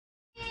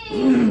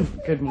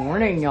Good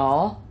morning,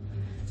 y'all.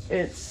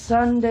 It's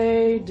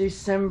Sunday,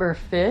 December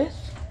 5th.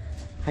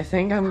 I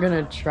think I'm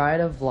gonna try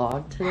to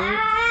vlog today.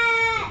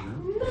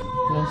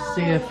 We'll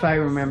see if I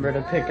remember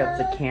to pick up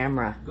the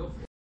camera.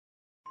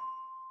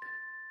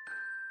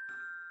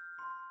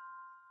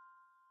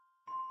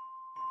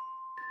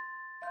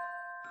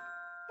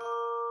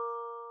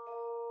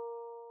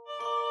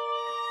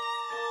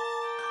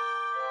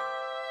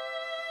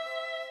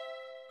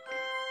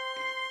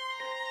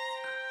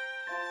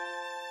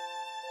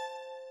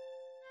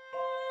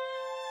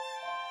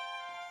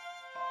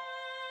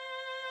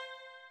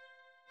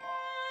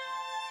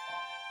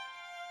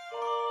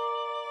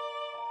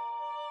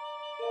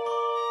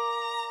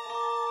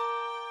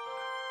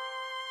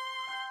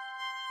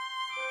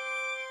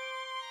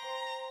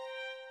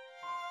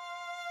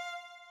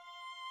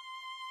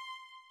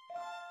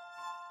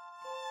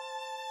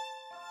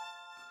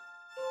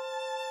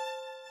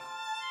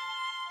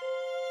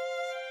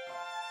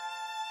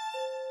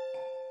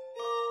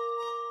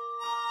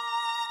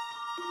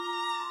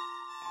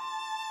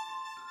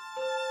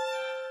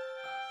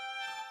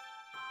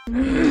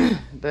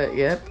 But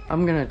yep,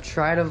 I'm gonna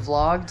try to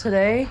vlog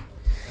today.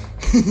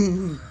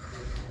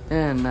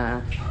 And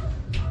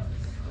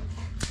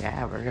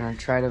yeah, we're gonna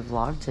try to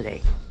vlog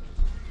today.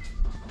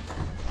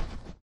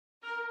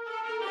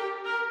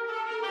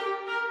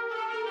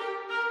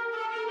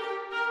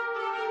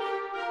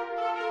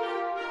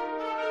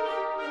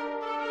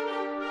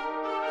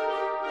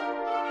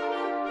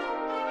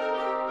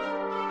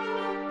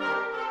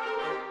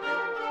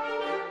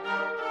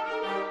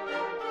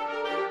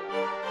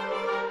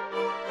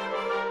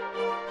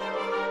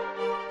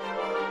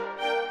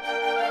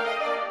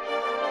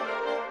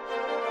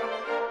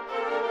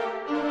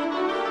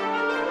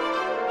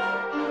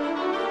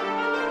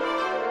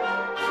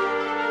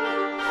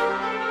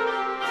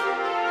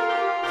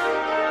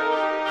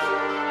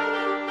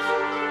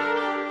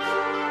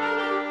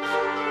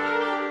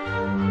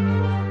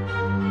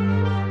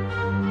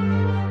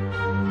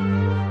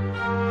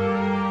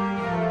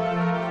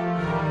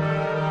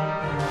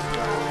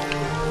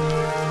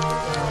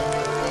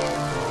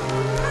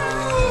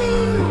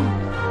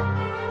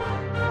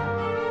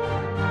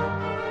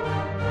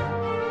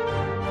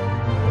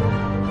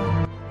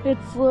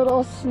 It's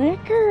little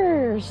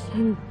Snickers.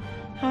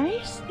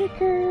 Hi,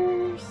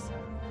 Snickers.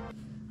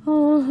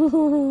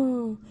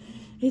 Oh,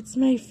 it's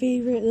my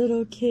favorite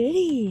little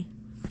kitty.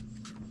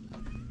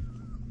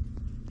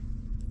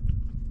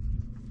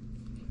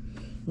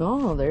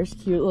 Oh, there's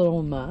cute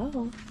little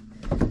Mo.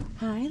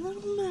 Hi,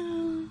 little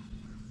Mo.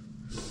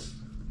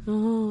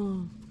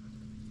 Oh,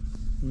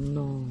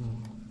 no.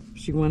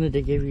 She wanted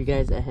to give you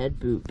guys a head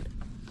boop,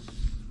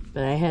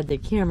 but I had the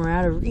camera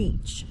out of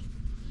reach.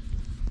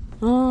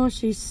 Oh,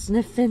 she's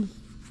sniffing.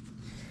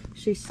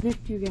 She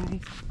sniffed you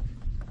guys.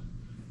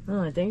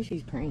 Oh, I think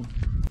she's praying.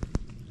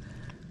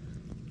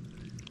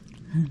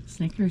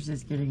 Snickers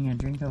is getting a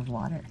drink of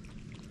water.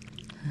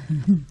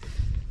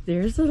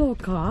 There's little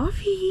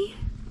Coffee.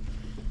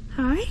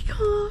 Hi,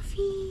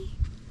 Coffee.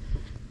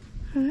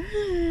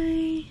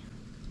 Hi.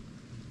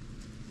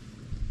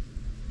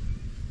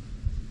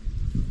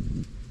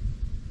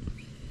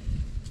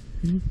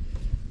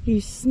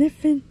 He's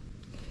sniffing.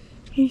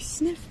 He's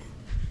sniffing.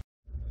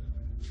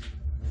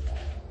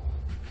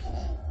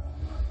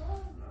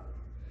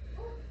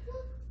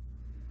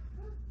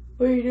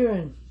 What are you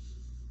doing?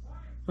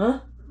 Huh?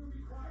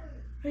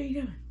 What are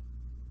you doing?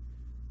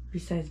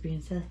 Besides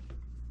being silly.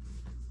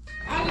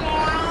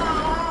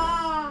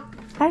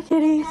 Hi,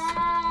 kitties.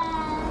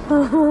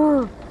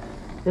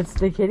 It's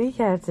the kitty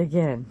cats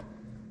again.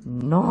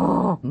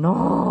 No,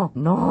 no,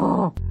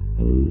 no.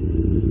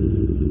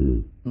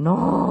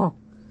 No.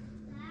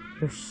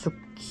 You're so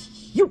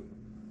cute.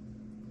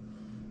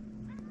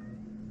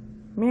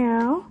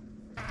 Meow.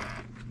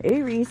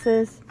 Hey,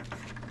 Reese's.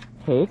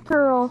 Hey,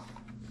 girl.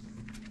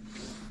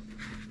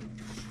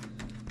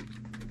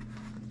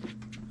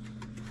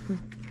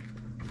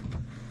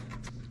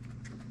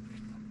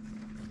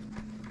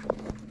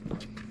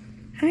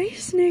 Hi,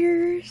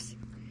 Snickers.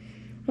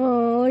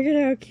 Oh, look at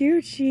how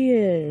cute she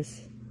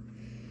is.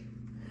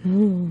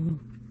 Oh.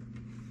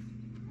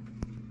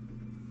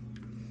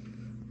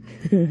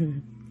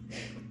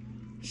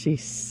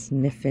 She's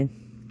sniffing.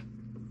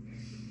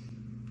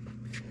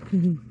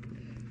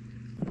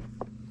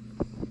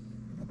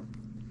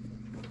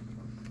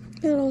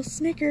 Little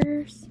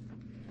Snickers.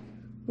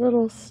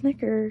 Little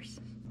Snickers.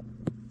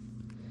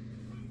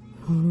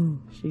 Oh,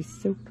 she's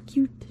so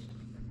cute.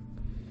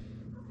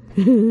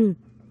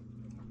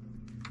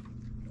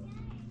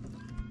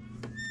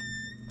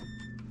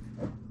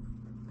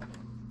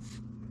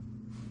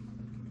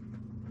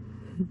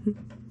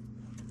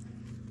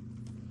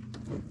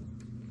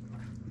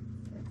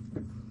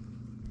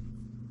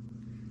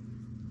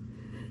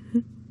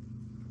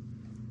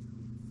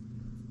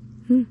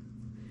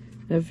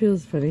 That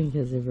feels funny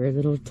because of her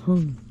little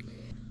tongue.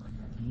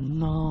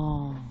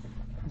 No,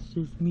 it's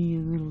just me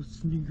and little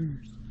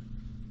Snickers.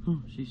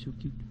 Oh, she's so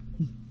cute.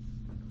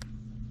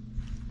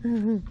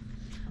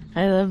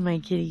 I love my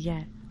kitty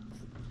cat.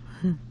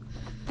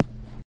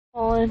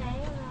 Colin.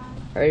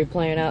 Are you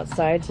playing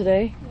outside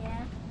today?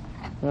 Yeah.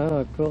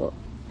 Oh, cool.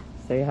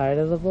 Say hi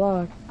to the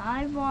vlog.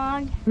 Hi,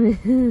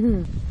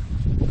 vlog.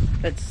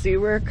 Let's see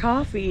where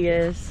Coffee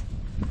is.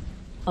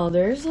 Oh,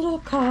 there's little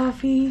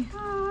Coffee.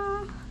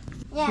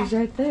 Yeah. She's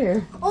right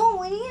there. Oh,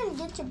 we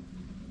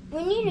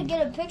need to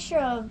get a picture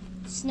of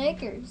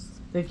Snickers.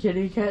 The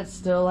kitty cats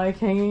still like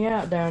hanging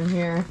out down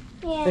here.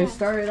 Yeah. They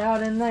started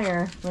out in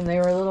there when they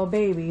were little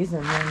babies,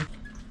 and then...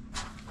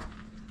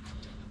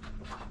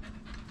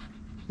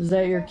 Is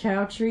that your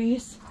couch,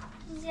 Reese?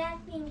 Is that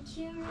being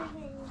cuter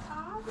than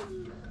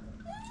Coffee?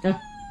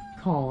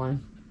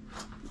 Colin.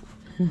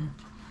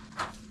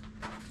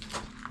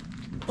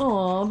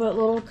 Aw, but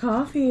little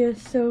Coffee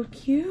is so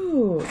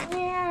cute.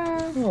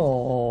 Yeah.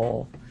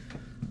 Oh,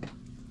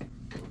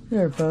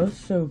 they're both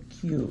so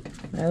cute.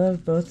 I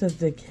love both of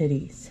the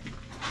kitties.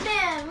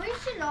 Man, we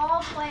should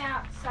all play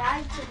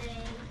outside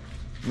today.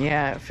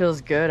 Yeah, it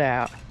feels good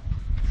out.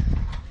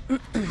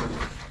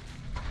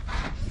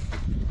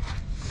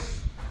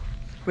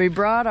 We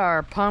brought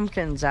our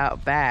pumpkins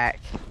out back.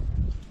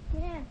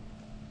 Yeah.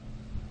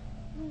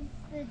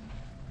 The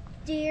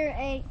deer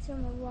ate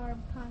some of our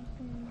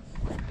pumpkins.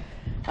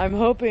 I'm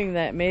hoping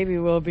that maybe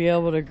we'll be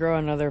able to grow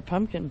another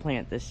pumpkin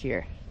plant this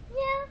year.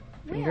 Yeah,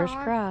 we Fingers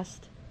are.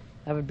 crossed.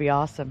 That would be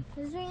awesome.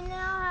 Because we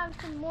now have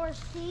some more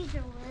seeds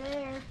over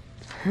there.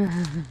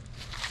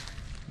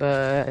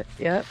 But,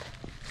 yep.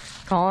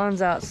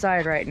 Colin's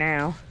outside right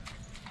now.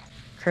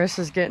 Chris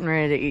is getting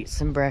ready to eat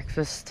some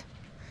breakfast.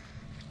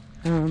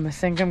 I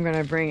think I'm going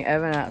to bring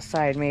Evan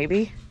outside,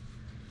 maybe.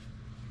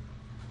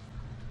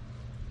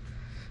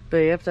 But,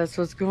 yep, that's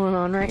what's going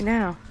on right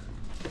now.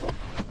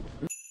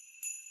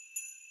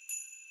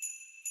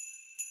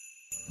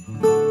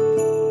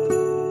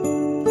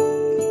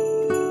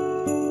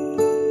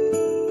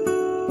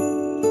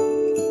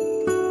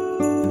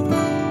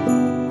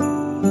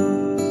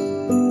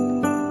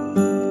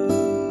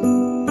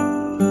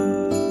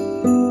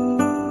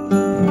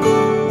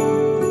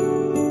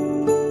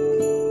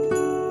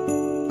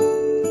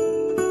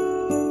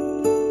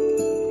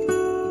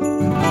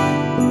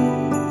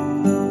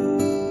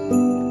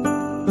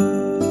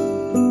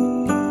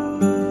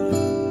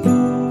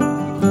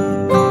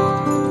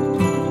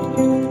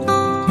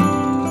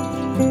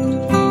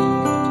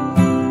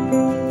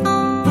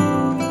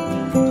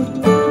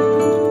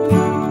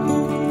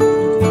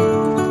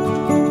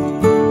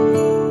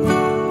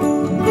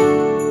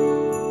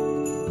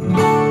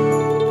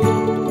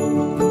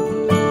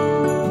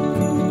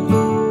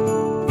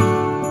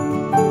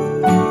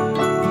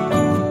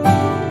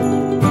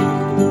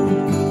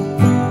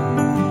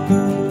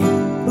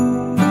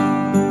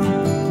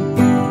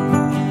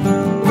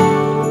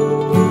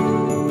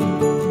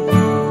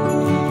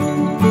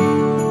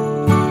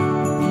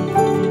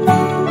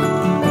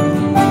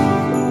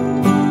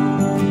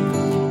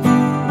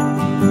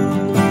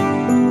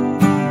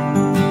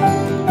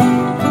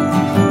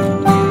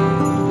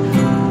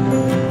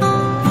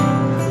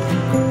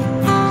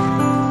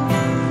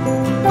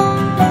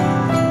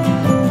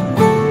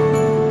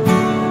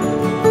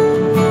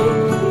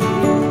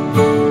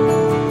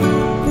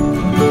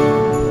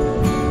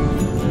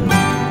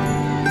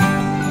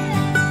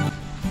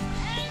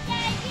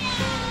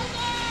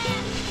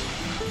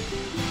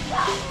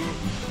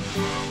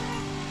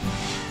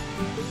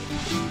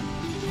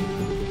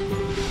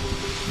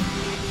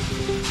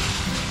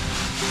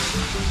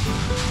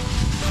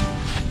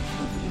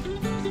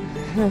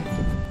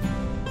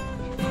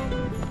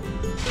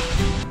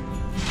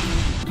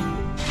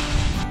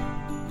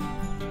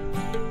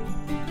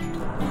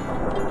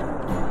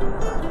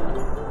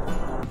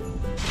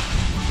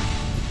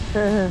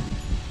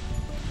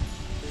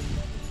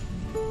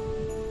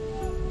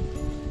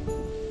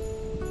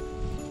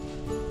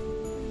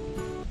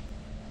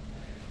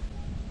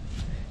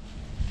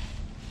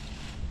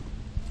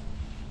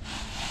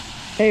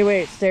 Hey,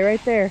 wait, stay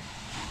right there.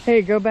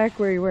 Hey, go back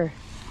where you were.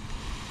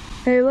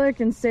 Hey,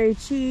 look and say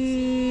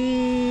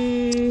cheese.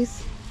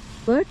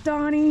 Look,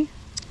 Donnie.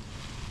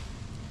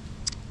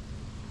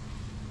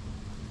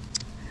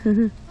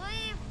 Leaf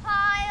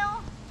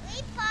pile.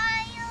 Leaf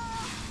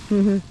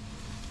pile.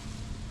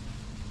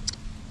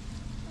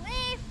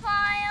 Leaf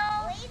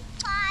pile. Leaf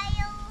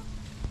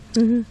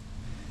pile.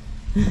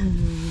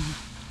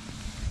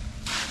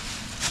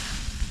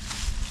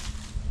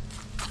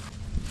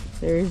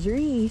 There's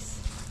Reese.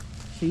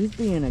 She's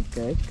being a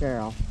good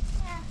girl.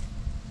 Yeah.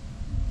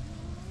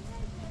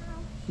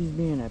 She's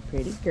being a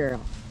pretty girl.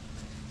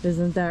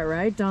 Isn't that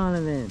right,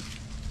 Donovan?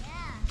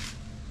 Yeah.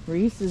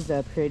 Reese is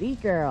a pretty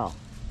girl.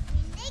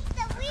 We make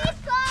the leaf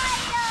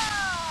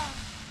pile.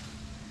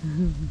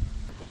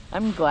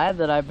 I'm glad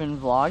that I've been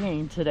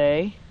vlogging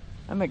today.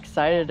 I'm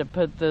excited to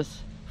put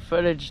this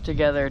footage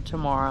together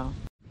tomorrow.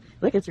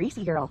 Look, it's Reese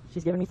girl.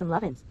 She's giving me some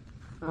lovins.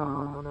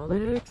 Oh, no,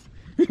 Lux.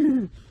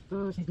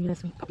 Oh, she's being a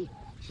sweet puppy.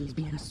 She's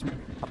being a sweet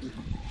puppy.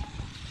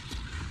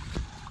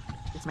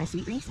 It's my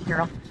sweet Reese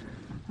girl.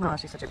 Oh,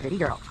 she's such a pretty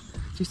girl.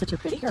 She's such a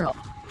pretty girl.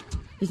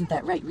 Isn't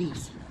that right,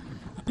 Reese?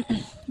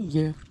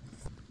 Yeah.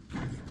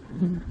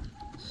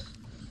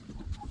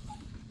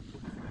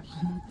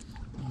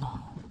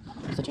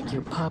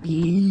 cute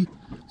puppy.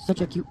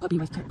 Such a cute puppy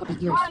with cute puppy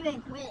ears.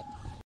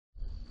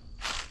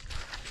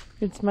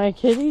 It's my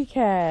kitty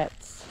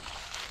cats.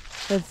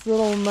 It's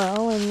little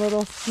Mo and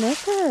little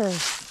Snickers.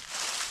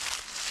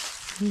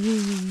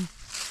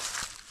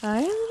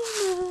 Hi, little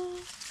Mo.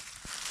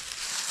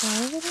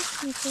 Hi, little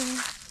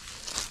Snickers.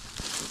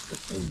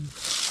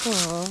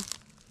 Aw,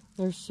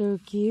 they're so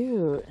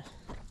cute.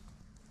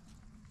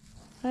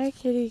 Hi,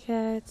 kitty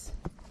cats.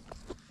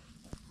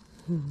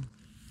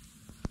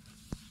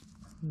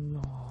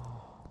 No.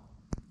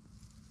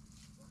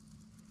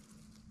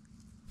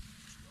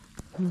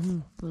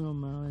 Little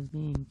Mo is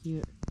being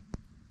cute.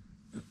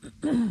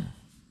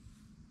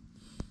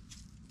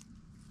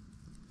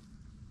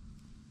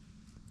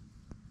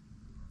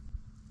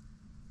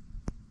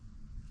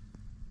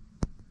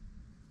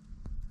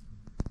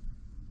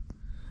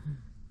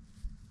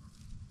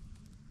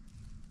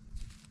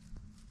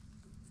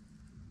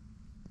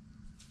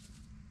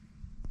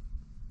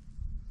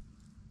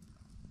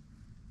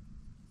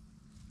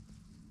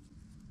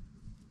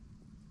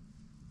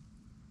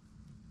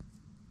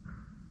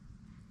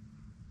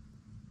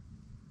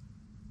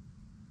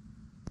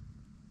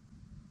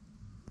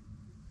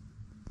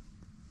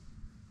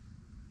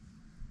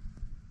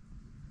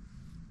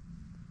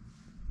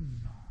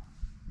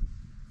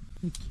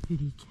 The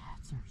kitty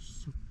cats are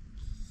so cute.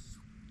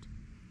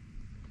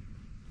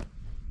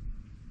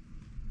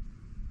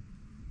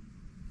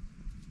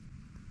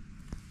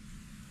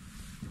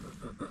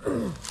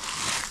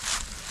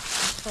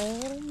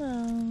 Oh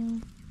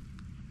no.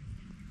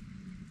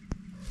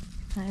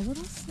 Hi,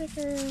 little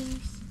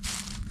Snickers.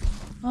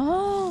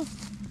 Oh,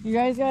 you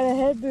guys got a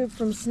head boob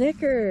from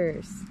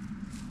Snickers.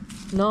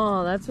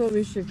 No, that's what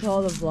we should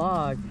call the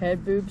vlog.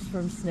 Head boobs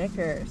from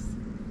Snickers.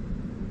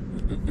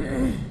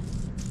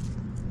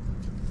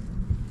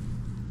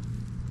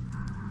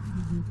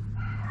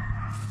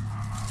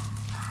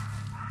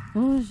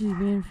 Oh, she's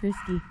being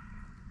frisky.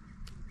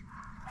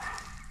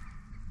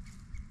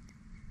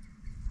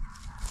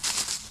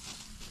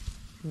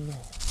 No.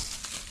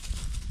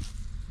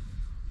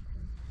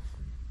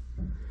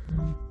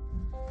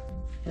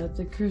 Got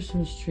the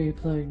Christmas tree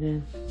plugged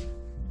in.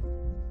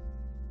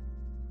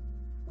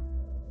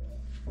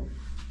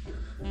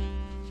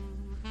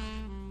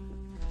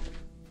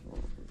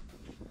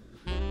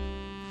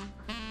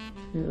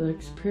 It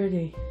looks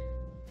pretty.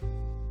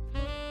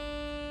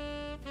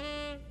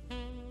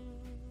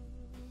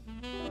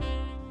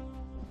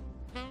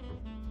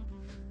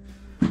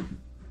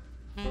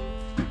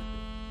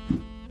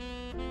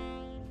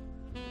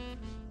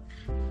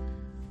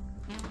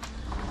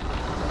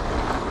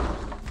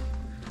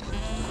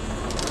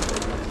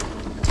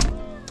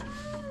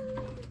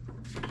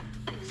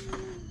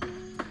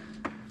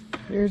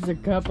 Here's a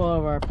couple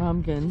of our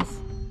pumpkins.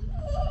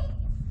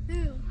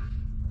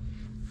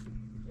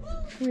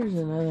 Here's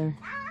another.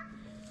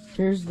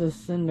 Here's the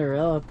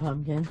Cinderella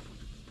pumpkin.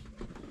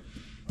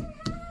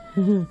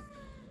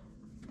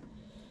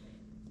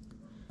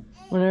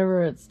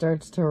 Whenever it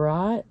starts to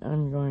rot,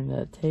 I'm going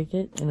to take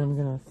it and I'm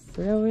going to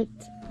throw it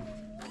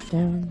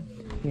down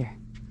here.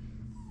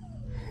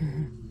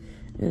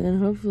 And then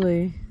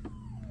hopefully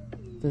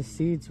the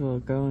seeds will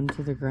go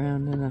into the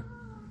ground and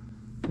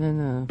then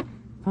a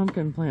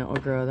pumpkin plant will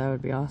grow. That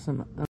would be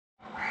awesome.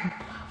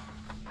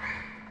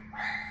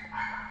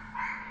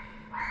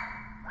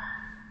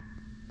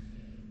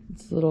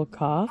 It's little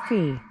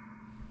Coffee.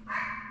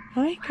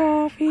 Hi,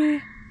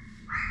 Coffee.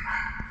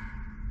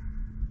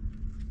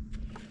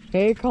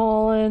 Hey,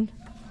 Colin.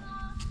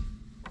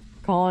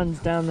 Colin's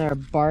down there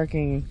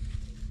barking.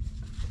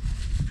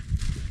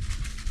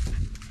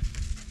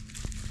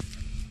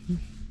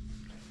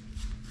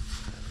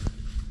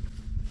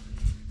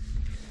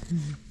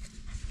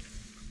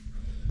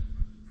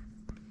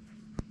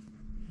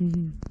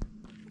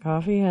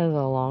 Coffee has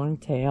a long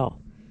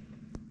tail.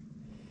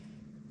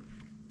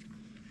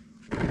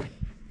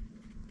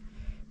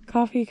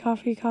 Coffee,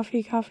 coffee,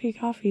 coffee, coffee,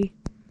 coffee.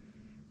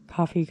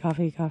 Coffee,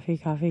 coffee, coffee,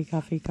 coffee,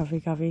 coffee,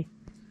 coffee, coffee.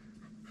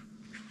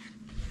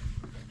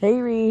 Hey,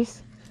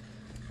 Reese.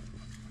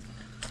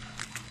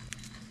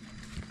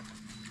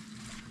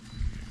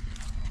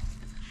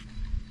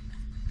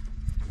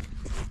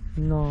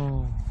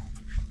 No.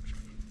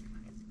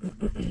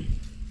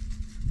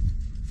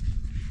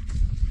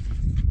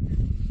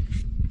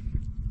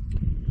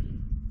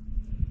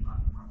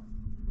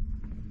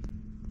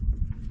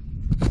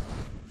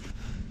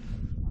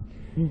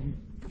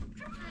 Mm-hmm.